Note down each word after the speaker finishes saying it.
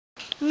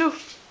Nu.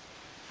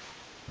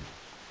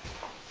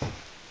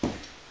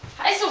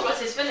 Hej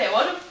Sokrates, hvad laver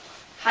du?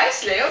 Hej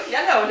Slave,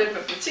 jeg laver lidt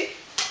matematik.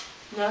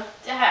 Nå,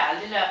 det har jeg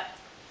aldrig lært.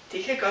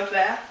 Det kan godt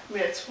være,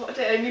 men jeg tror,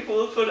 det er inde i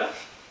hovedet på dig.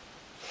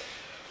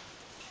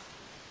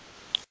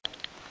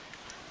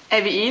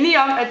 Er vi enige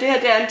om, at det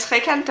her er en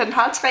trekant, den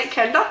har 3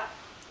 kanter?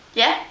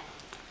 Ja.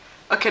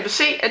 Og kan du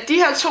se, at de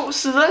her 2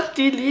 sider,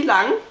 de er lige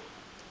lange?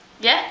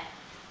 Ja.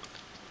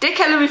 Det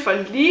kalder vi for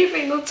en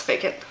ligebenet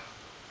trekant.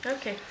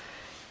 Okay.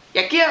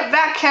 Jeg giver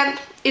hver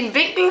kant en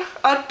vinkel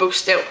og et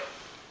bogstav.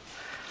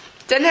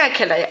 Den her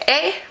kalder jeg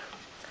A,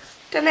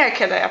 den her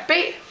kalder jeg B,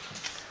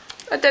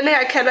 og den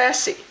her kalder jeg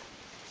C.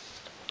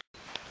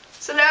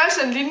 Så laver jeg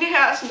så en linje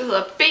her, som det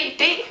hedder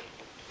BD,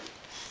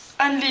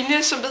 og en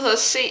linje, som det hedder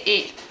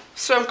CE,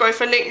 som går i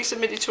forlængelse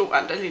med de 2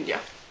 andre linjer.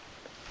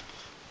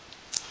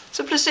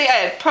 Så placerer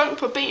jeg et punkt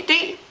på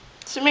BD,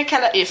 som jeg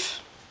kalder F.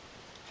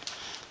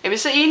 Er vi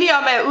så enige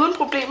om, at jeg uden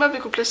problemer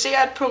vil kunne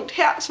placere et punkt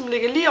her, som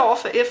ligger lige over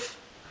for F?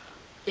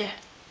 Ja.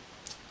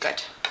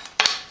 Godt.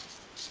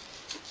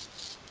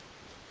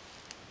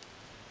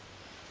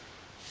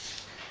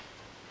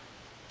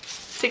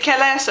 Det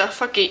kalder jeg så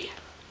for G.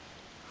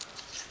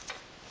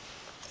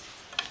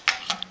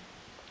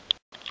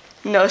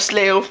 Nå,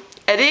 Slave.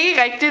 Er det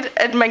ikke rigtigt,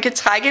 at man kan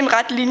trække en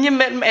ret linje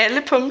mellem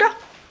alle punkter?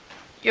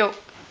 Jo.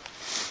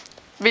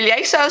 Vil jeg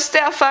ikke så også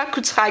derfor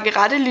kunne trække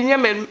rette linjer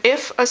mellem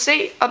F og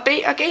C og B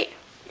og G?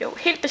 Jo,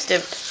 helt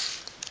bestemt.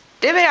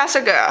 Det vil jeg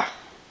så gøre.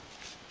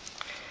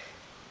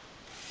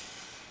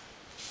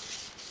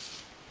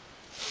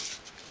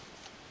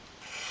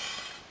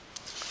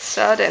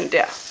 Sådan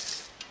der.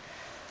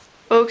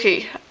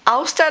 Okay,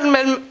 afstanden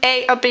mellem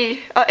A og B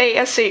og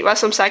A og C var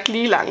som sagt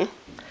lige lange.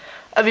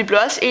 Og vi blev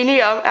også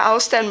enige om, at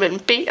afstanden mellem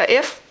B og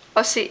F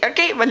og C og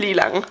G var lige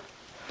lange.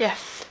 Ja.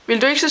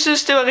 Vil du ikke så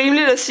synes, det var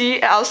rimeligt at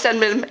sige, at afstanden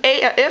mellem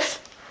A og F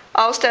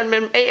og afstanden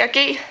mellem A og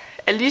G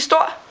er lige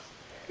stor?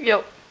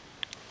 Jo.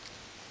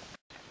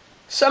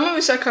 Så må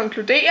vi så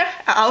konkludere,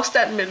 at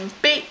afstanden mellem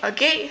B og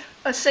G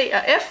og C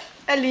og F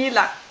er lige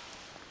lang.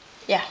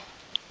 Ja.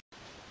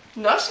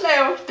 Nå,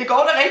 Slave, det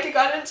går da rigtig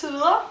godt indtil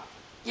videre.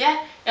 Ja,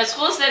 jeg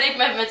troede slet ikke,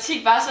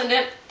 matematik var så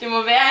nemt. Det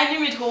må være inde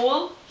i mit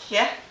hoved.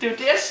 Ja, det er jo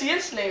det, jeg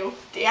siger, Slave.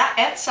 Det er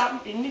alt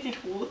sammen inde i dit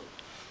hoved.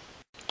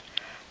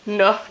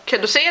 Nå,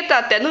 kan du se, at der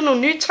er dannet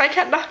nogle nye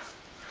trekanter?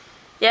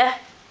 Ja.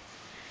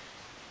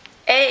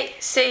 A,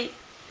 C,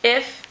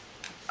 F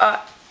og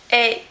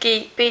A,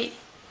 G, B.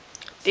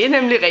 Det er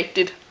nemlig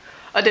rigtigt.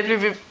 Og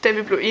da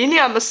vi blev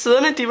enige om, at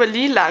siderne de var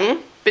lige lange,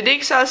 vil det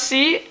ikke så også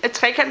sige, at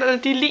trekanterne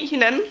de er lige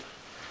hinanden?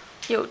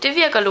 Jo, det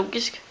virker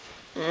logisk.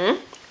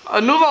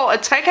 Og nu hvor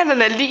at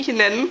trekanterne er lige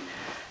hinanden,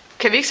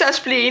 kan vi ikke så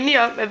også blive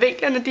enige om, at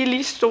vinklerne de er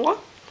lige store?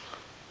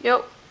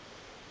 Jo.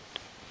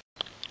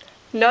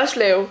 Nå,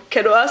 Slave,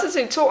 kan du også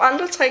se 2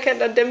 andre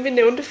trekanter end dem, vi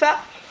nævnte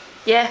før?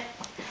 Ja.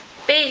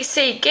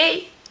 BCG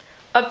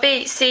og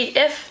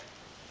BCF.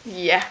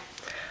 Ja.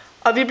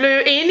 Og vi blev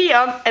jo enige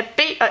om, at B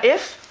og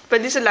F var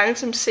lige så lange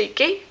som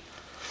CG,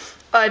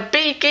 og at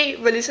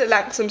BG var lige så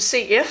langt som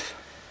CF.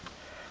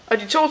 Og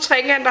de 2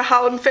 trekanter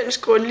har jo den fælles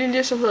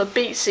grundlinje, som hedder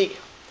BC.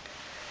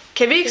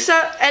 Kan vi ikke så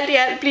alt i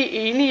alt blive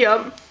enige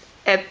om,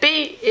 at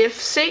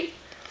BFC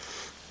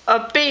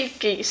og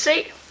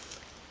BGC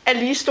er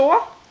lige store?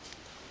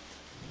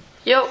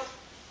 Jo.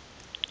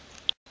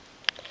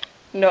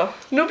 Nå,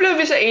 nu blev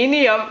vi så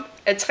enige om,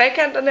 at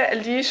trekanterne er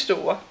lige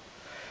store.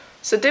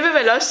 Så det vil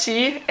vel også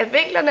sige, at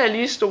vinklerne er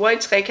lige store i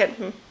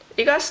trekanten.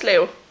 Ikke også,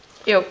 Slave?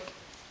 Jo.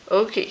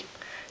 Okay.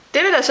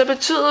 Det vil da så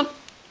betyde,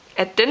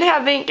 at den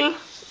her vinkel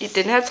i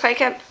den her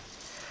trekant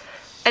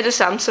er det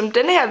samme som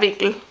den her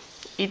vinkel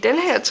i den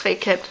her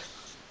trekant.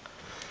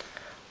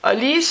 Og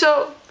lige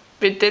så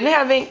vil den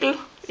her vinkel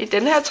i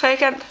den her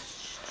trekant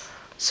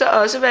så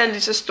også være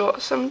lige så stor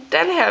som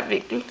den her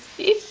vinkel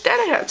i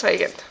den her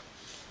trekant.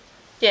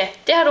 Ja,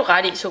 det har du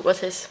ret i,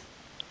 Sokrates.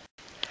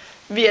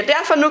 Vi er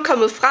derfor nu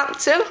kommet frem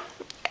til,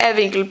 at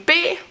vinkel B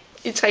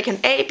i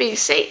trekant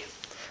ABC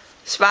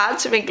svarer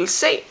til vinkel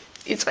C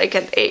i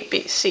trekant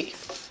ABC.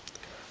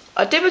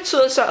 Og det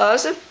betyder så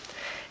også,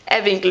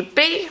 at vinkel B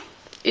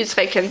i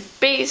trekant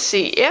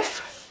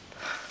BCF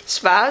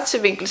svarer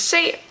til vinkel C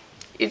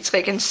i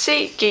trekant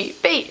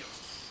CGB.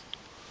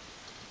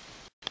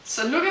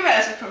 Så nu kan vi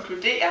altså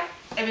konkludere,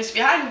 at hvis vi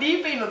har en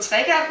ligebenet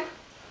trekant,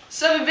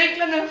 så vil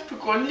vinklerne på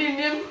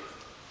grundlinjen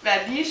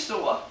være lige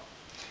store.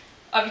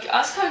 Og vi kan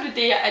også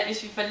konkludere, at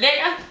hvis vi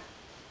forlænger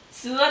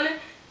siderne,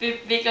 vil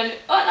vinklerne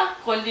under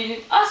grundlinjen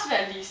også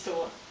være lige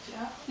store. Ja.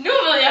 Nu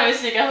ved jeg med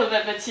sikkerhed, hvad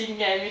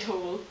matematikken er i mit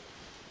hoved.